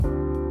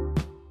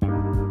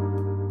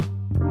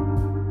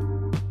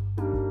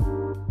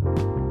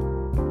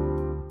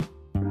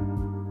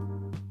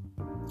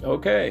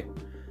Okay,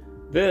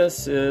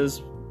 this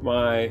is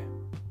my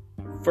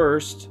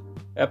first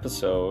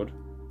episode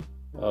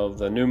of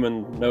the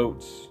Newman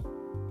Notes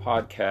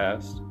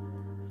podcast,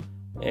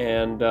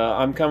 and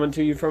I'm coming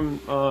to you from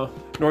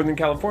Northern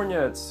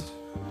California. It's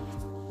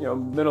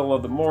middle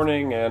of the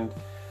morning, and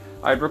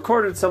I'd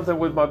recorded something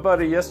with my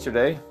buddy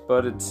yesterday,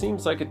 but it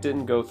seems like it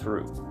didn't go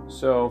through.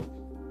 So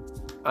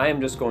I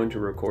am just going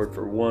to record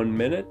for 1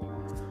 minute,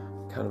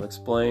 kind of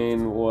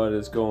explain what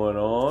is going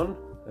on,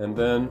 and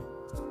then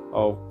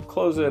I'll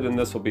close it, and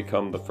this will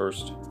become the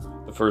first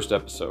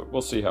episode.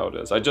 We'll see how it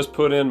is. I just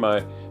put in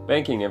my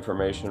banking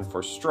information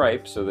for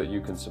Stripe so that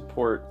you can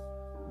support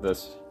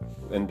this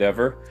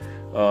endeavor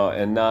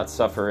and not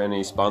suffer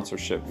any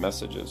sponsorship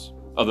messages.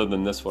 Other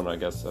than this one, I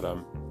guess, that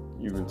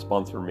you can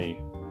sponsor me.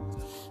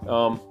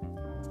 I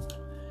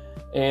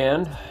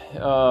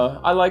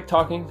like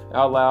talking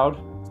out loud.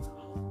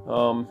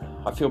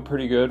 I feel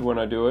pretty good when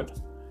I do it.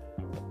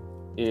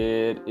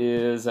 It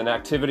is an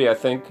activity, I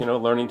think,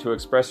 learning to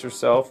express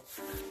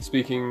yourself,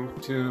 speaking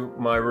to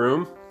my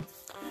room,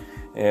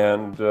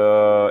 and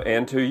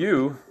to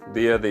you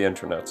via the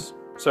internets.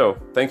 So,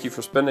 thank you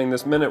for spending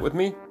this minute with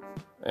me,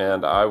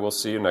 and I will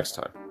see you next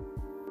time.